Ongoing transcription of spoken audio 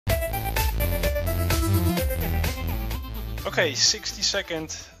Okay,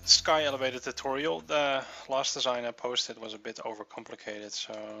 60-second sky elevator tutorial. The last design I posted was a bit overcomplicated,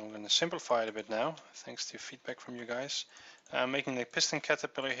 so I'm going to simplify it a bit now, thanks to feedback from you guys. I'm making a piston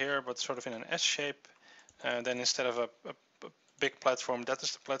caterpillar here, but sort of in an S shape. Then instead of a big platform, that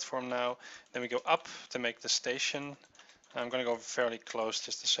is the platform now. Then we go up to make the station. I'm going to go fairly close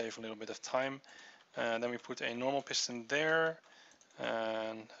just to save a little bit of time. Then we put a normal piston there,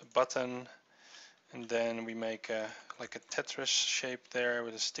 and a button. And then we make like a Tetris shape there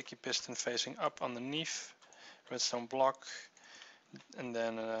with a sticky piston facing up underneath, redstone block, and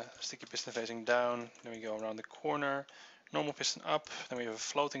then a sticky piston facing down. Then we go around the corner, normal piston up, then we have a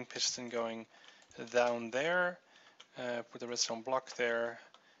floating piston going down there, put a redstone block there,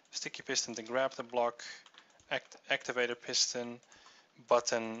 sticky piston to grab the block, activator piston,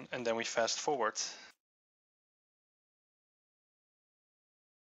 button, and then we fast forward.